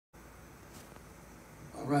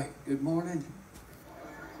right, good morning.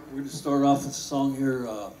 We're going to start off with a song here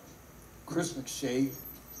Chris McShay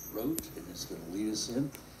wrote, and it's going to lead us in.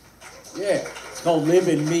 Yeah, it's called Live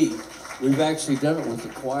in Me. We've actually done it with the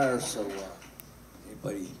choir, so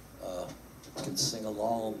anybody can sing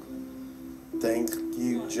along. Thank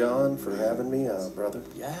you, John, for having me, brother.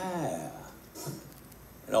 Yeah.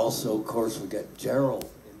 And also, of course, we got Gerald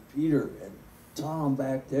and Peter and Tom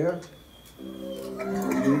back there.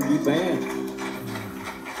 Community band.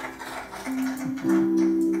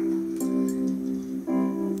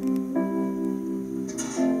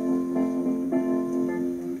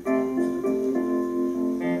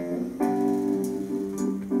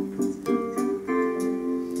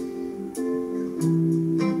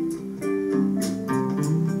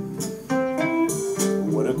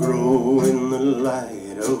 Grow in the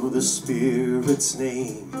light of the Spirit's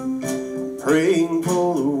name, praying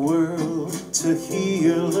for the world to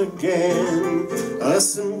heal again. A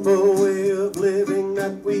simple way of living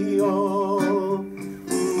that we all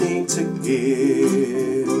need to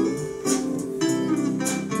give.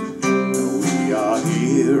 We are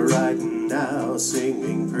here right now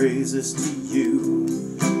singing praises to you,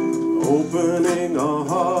 opening our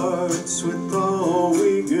hearts with all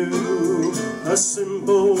we do. A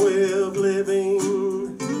simple way of living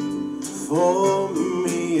for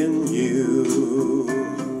me and you.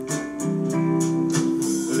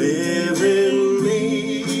 Live in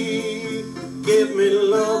me, give me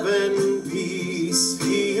love and peace,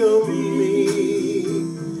 heal me,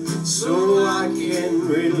 so I can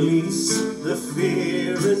release the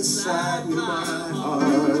fear inside my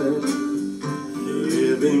heart.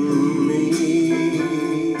 Live in me.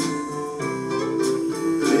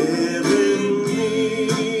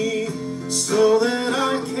 So that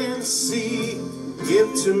I can see,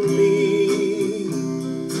 give to me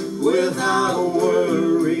without a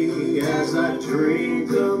worry as I drink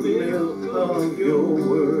the milk of your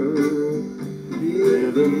word.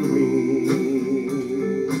 Live in me.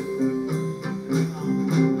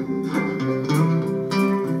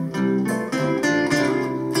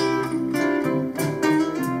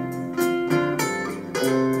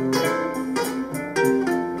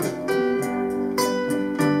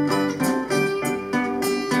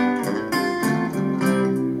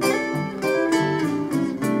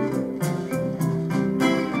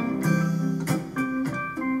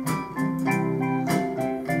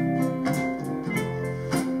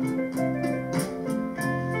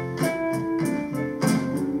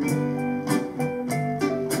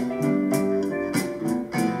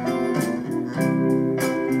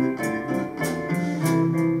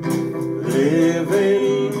 Live in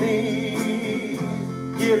me,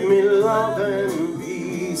 give me love and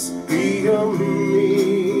peace, heal me,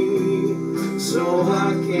 so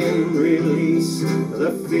I can release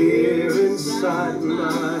the fear inside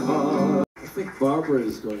my heart. I think Barbara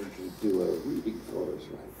is going to do a reading for us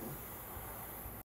right now.